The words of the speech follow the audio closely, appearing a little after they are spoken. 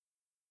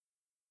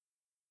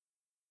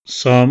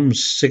Psalm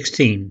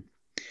 16.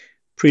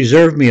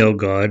 Preserve me, O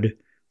God,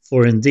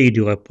 for in thee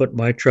do I put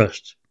my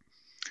trust.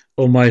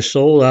 O my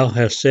soul, thou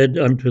hast said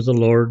unto the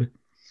Lord,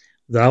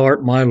 Thou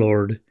art my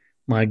Lord,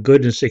 my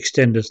goodness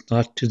extendeth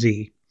not to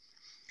thee,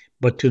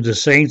 but to the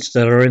saints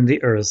that are in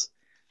the earth,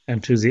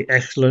 and to the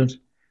excellent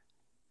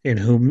in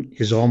whom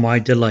is all my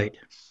delight.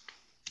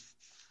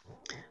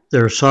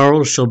 Their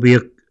sorrows shall be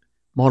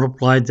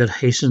multiplied that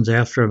hastens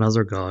after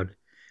another God.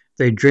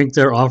 They drink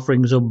their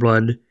offerings of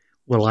blood,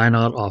 will I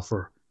not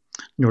offer,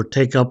 nor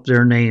take up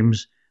their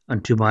names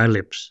unto my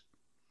lips.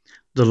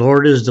 The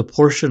Lord is the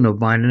portion of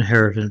mine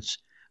inheritance,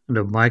 and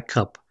of my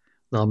cup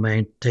thou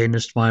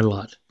maintainest my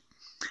lot.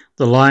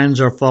 The lions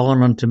are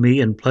fallen unto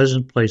me in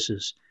pleasant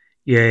places.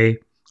 Yea,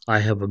 I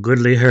have a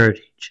goodly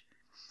heritage.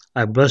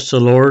 I bless the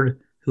Lord,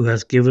 who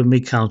hath given me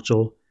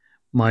counsel.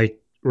 My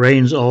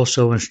reins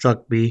also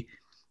instruct me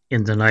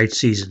in the night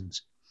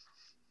seasons.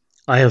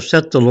 I have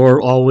set the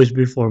Lord always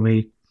before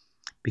me.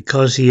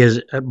 Because he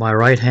is at my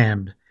right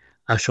hand,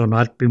 I shall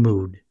not be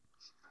moved.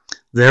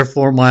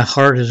 Therefore my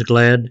heart is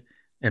glad,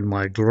 and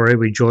my glory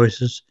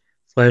rejoices.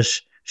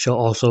 Flesh shall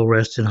also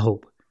rest in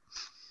hope.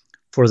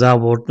 For thou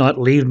wilt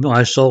not leave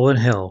my soul in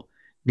hell,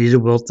 neither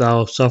wilt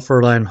thou suffer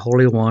thine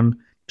Holy One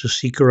to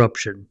see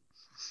corruption.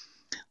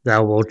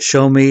 Thou wilt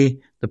show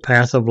me the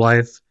path of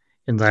life.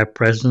 In thy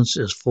presence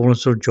is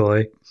fullness of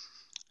joy.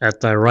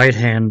 At thy right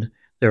hand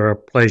there are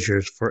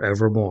pleasures for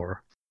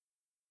evermore.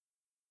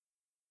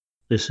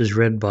 This is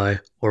read by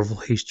Orville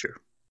Heister.